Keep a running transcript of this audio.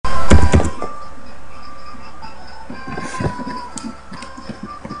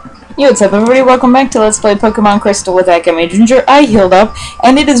Yo, what's up everybody? Welcome back to Let's Play Pokemon Crystal with Akame Ginger. I healed up,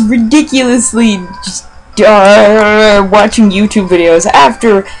 and it is ridiculously just watching YouTube videos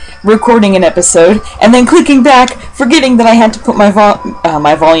after recording an episode, and then clicking back, forgetting that I had to put my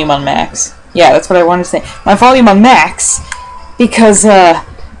volume on max. Yeah, that's what I wanted to say. My volume on max, because the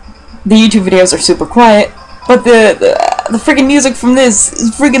YouTube videos are super quiet, but the freaking music from this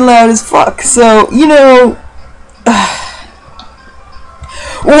is freaking loud as fuck, so, you know...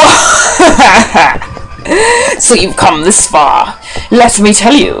 So you've come this far. Let me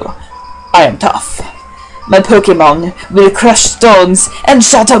tell you, I am tough. My Pokemon will crush stones and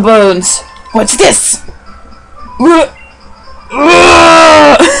shatter bones. What's this? Wait,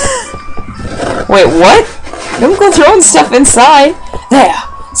 what? Don't go throwing stuff inside. There.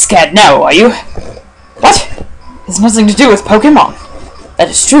 Scared now, are you? What? It has nothing to do with Pokemon. That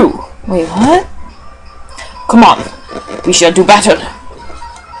is true. Wait, what? Come on. We shall do battle.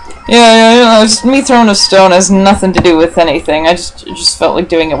 Yeah, just me throwing a stone has nothing to do with anything. I just felt like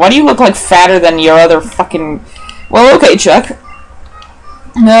doing it. Why do you look like fatter than your other fucking... Well, okay, Chuck.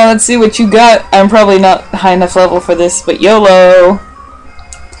 Now, let's see what you got. I'm probably not high enough level for this, but YOLO!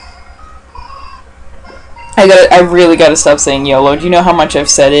 I really gotta stop saying YOLO. Do you know how much I've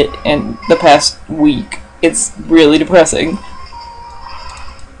said it in the past week? It's really depressing.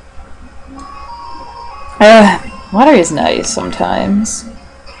 Water is nice sometimes.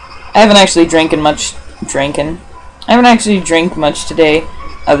 I haven't actually drank much today,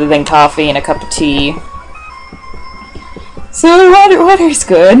 other than coffee and a cup of tea. So water's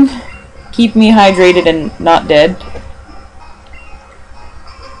good. Keep me hydrated and not dead.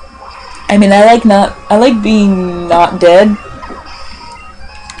 I mean, I like being not dead.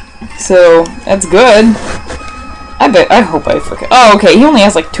 So that's good. I hope I forget. Oh, okay. He only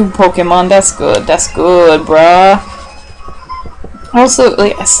has like 2 Pokemon. That's good. That's good, bruh. Also,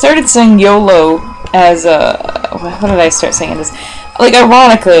 like, I started saying YOLO as what did I start saying this? Like,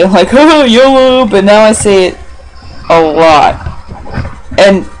 ironically, like, oh, YOLO, but now I say it a lot.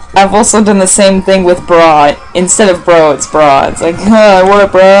 And I've also done the same thing with bra. Instead of bro, it's bra. It's like, what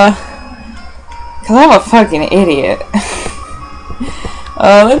up, brah? Cause I'm a fucking idiot.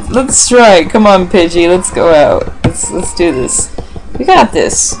 Let's try. Come on, Pidgey, let's go out. Let's do this. We got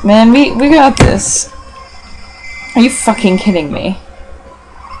this, man. We got this. Are you fucking kidding me?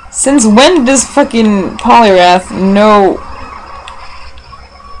 Since when does fucking Poliwrath know...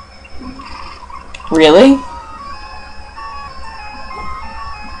 Really?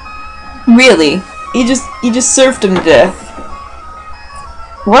 Really? You just surfed him to death.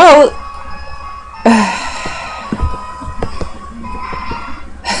 Well...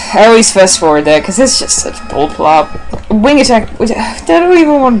 I always fast forward that, because it's just such bull plop. Wing attack... That don't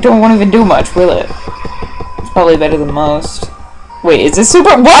even do much, will it? Probably better than most. Wait, is this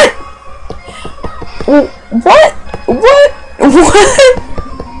super? What? What? What? What?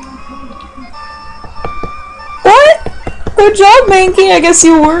 What? Good job, Mankey. I guess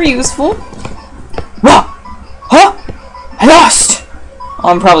you were useful. What? Huh? I lost! Oh,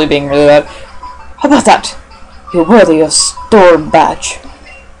 I'm probably being really loud. How about that? You're worthy of Storm Badge.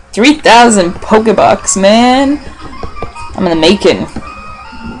 3,000 Pokebucks, man. I'm in the making.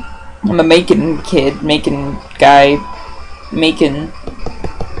 I'm a Macon kid, Macon guy, Macon.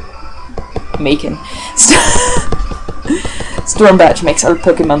 Storm Badge makes all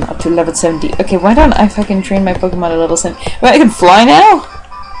Pokemon up to level 70. Okay, why don't I fucking train my Pokemon to level 70? Wait, I can fly now?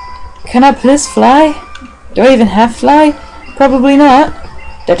 Can I please fly? Do I even have fly? Probably not.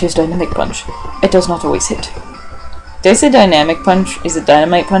 That is Dynamic Punch. It does not always hit. Did I say Dynamic Punch? Is it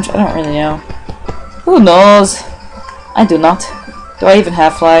Dynamite Punch? I don't really know. Who knows? I do not. Do I even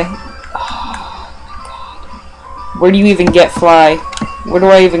have fly? Where do you even get fly? Where do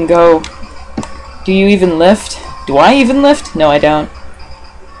I even go? Do you even lift? Do I even lift? No, I don't.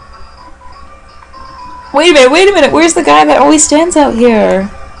 Wait a minute, where's the guy that always stands out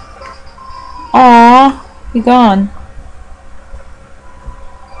here? Aww, he gone.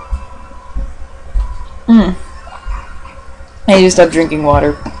 I need to stop drinking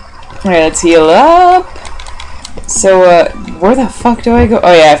water. Alright, let's heal up. So, where the fuck do I go?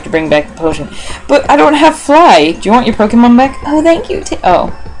 Oh yeah, I have to bring back the potion. But I don't have fly. Do you want your Pokemon back? Oh, thank you.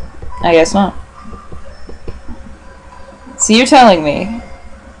 Oh, I guess not. So you're telling me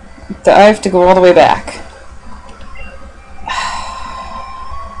that I have to go all the way back.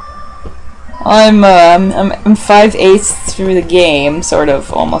 I'm 5/8 through the game, sort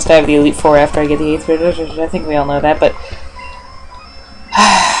of, almost. I have the Elite Four after I get the 8th. I think we all know that, but...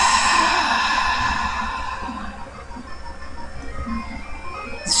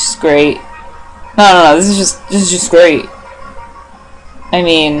 It's just great. No, this is just great. I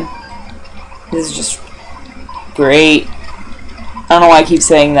mean, This is just great. I don't know why I keep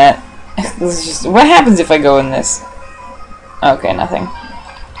saying that. This is just... What happens if I go in this? Okay, nothing.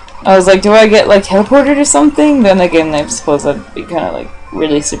 I was like, do I get, like, teleported or something? Then again, I suppose that'd be kind of, like,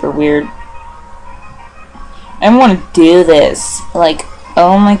 really super weird. I want to do this. Like,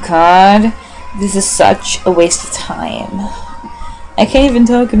 oh my god. This is such a waste of time. I can't even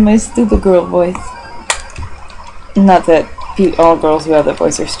talk in my stupid girl voice. Not that all girls who have that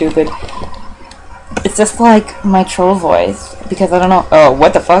voice are stupid. It's just like my troll voice. Because I don't know. Oh,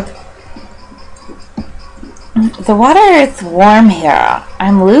 what the fuck? The water is warm here.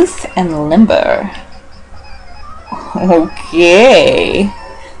 I'm loose and limber. Okay. It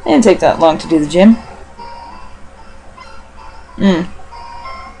didn't take that long to do the gym.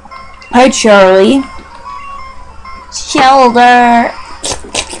 Hi, Charlie. Shoulder.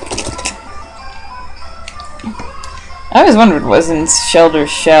 I always wondered what was in Shelder's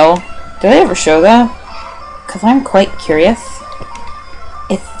shell. Did I ever show that? Because I'm quite curious.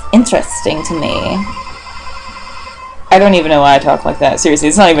 It's interesting to me. I don't even know why I talk like that. Seriously,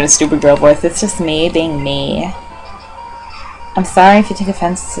 it's not even a stupid girl voice. It's just me being me. I'm sorry if you take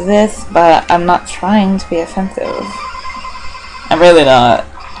offense to this, but I'm not trying to be offensive. I'm really not.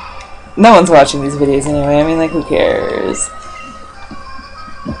 No one's watching these videos anyway. I mean, like, who cares?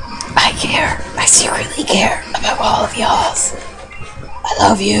 I care. I secretly care about all of y'alls. I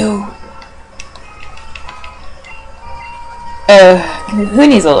love you. Who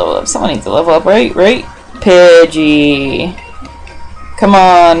needs a level up? Someone needs a level up, right? Right? Pidgey. Come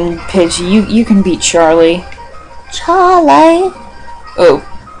on, Pidgey. You can beat Charlie. Charlie. Oh.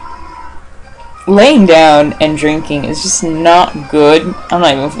 Laying down and drinking is just not good. I'm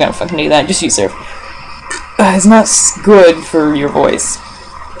not even gonna fucking do that. Just use surf. It's not good for your voice.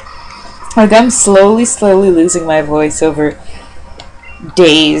 Like, I'm slowly losing my voice over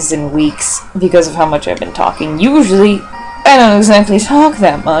days and weeks because of how much I've been talking. Usually, I don't exactly talk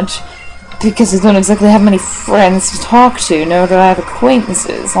that much because I don't exactly have many friends to talk to, nor do I have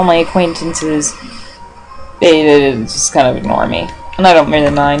acquaintances. All my acquaintances, they just kind of ignore me, and I don't really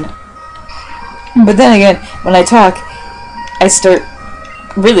mind. But then again, when I talk, I start...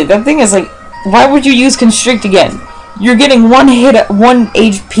 Really, that thing is like, why would you use Constrict again? You're getting one hit, 1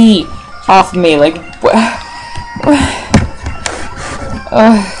 HP off me, like...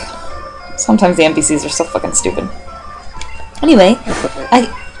 sometimes the NPCs are so fucking stupid. Anyway,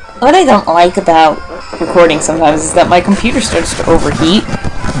 what I don't like about recording sometimes is that my computer starts to overheat,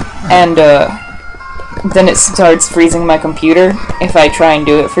 and then it starts freezing my computer if I try and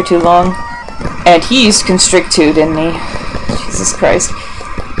do it for too long. And he used Constrict too, didn't he? Jesus Christ.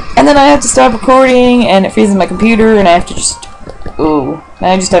 And then I have to stop recording, and it freezes my computer, and I have to just... Ooh. And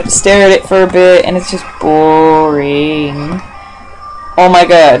I just have to stare at it for a bit, and it's just boring. Oh my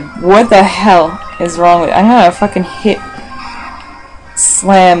god. What the hell is wrong with... I'm gonna fucking hit...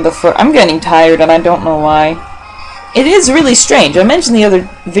 Slam before... I'm getting tired, and I don't know why. It is really strange. I mentioned the other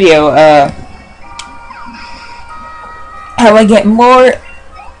video, how I get more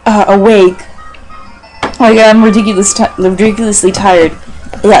awake. Like, I'm ridiculously tired.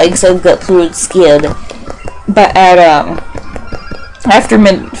 Yeah, because I've got fluid skin. But at,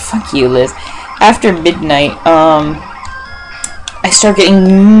 fuck you, Liz. After midnight, I start getting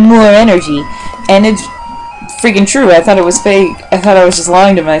more energy. And it's freaking true. I thought it was fake. I thought I was just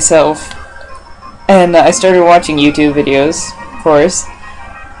lying to myself. And I started watching YouTube videos, of course.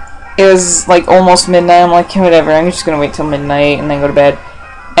 It was, like, almost midnight. I'm like, whatever, I'm just gonna wait till midnight and then go to bed.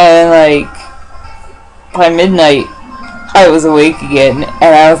 And, like... by midnight, I was awake again,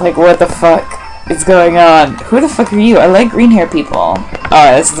 and I was like, what the fuck is going on? Who the fuck are you? I like green hair people.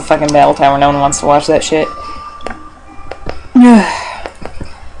 Alright, this is the fucking battle tower. No one wants to watch that shit.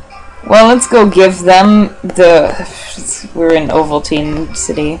 Well, let's go give them the... We're in Ovaltine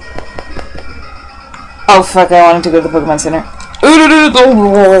City. Oh fuck, I wanted to go to the Pokemon Center.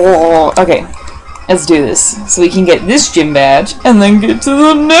 Okay. Let's do this, so we can get this gym badge, and then get to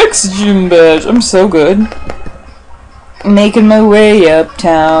the next gym badge. I'm so good. Making my way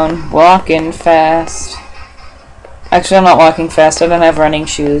uptown, walking fast. Actually, I'm not walking fast, I don't have running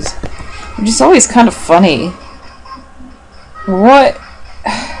shoes. Which is always kind of funny. What?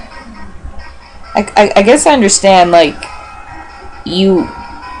 I guess I understand, like, you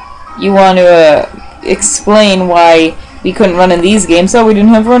want to explain why we couldn't run in these games. Oh, we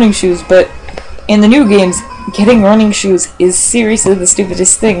didn't have running shoes, but in the new games, getting running shoes is seriously the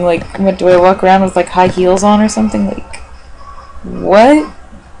stupidest thing. Like, what, do I walk around with, like, high heels on or something? Like, what?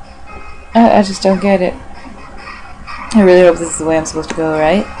 I just don't get it. I really hope this is the way I'm supposed to go,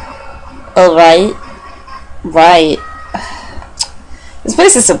 right? Oh, right. Right. This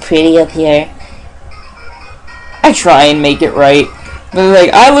place is so pretty up here. I try and make it right. But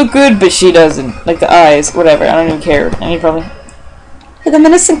like, I look good, but she doesn't. Like the eyes, whatever. I don't even care. I mean, probably. You're the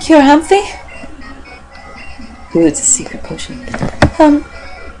medicine cure, Humphrey? Ooh, it's a secret potion.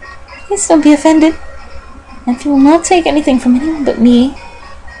 Please don't be offended. Humphrey will not take anything from anyone but me.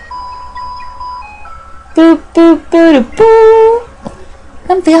 Boop, boop, boo, boo.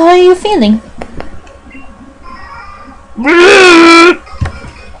 Humphrey, how are you feeling?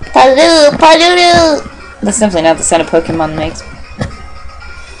 Palu, Palulu! That's definitely not the sound a Pokemon makes.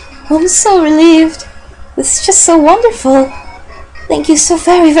 I'm so relieved. This is just so wonderful. Thank you so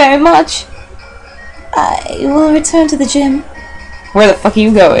very, very much. I will return to the gym. Where the fuck are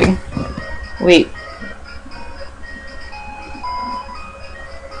you going? Wait.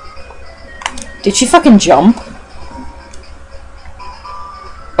 Did she fucking jump?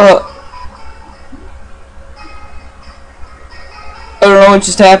 I don't know what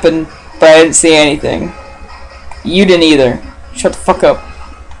just happened, but I didn't see anything. You didn't either. Shut the fuck up.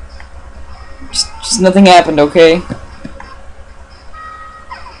 Just nothing happened, okay?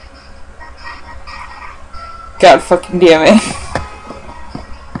 God fucking damn it.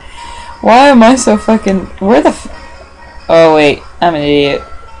 Why am I so fucking... Where the Oh wait, I'm an idiot.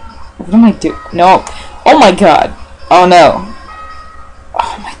 What am I doing? No. Oh my god. Oh no.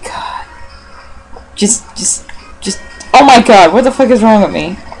 Oh my god. Just... Oh my god, what the fuck is wrong with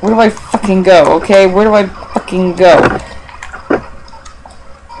me? Where do I fucking go, okay? Where do I fucking go? Oh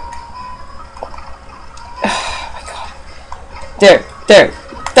my god. There,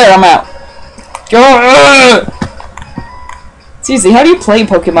 I'm out. Go! Seriously, how do you play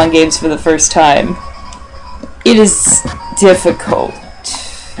Pokemon games for the first time? It is difficult,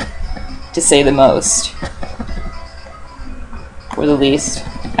 to say the most. Or the least.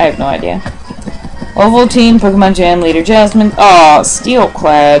 I have no idea. Ovaltine, Pokemon Jam, Leader Jasmine. Aw,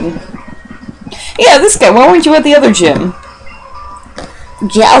 Steelclad. Yeah, this guy. Why weren't you at the other gym?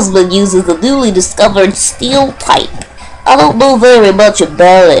 Jasmine uses the newly discovered Steel type. I don't know very much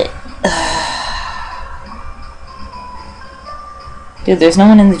about it. Dude, there's no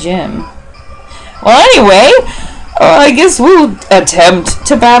one in the gym. Well, anyway, I guess we'll attempt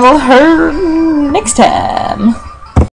to battle her next time.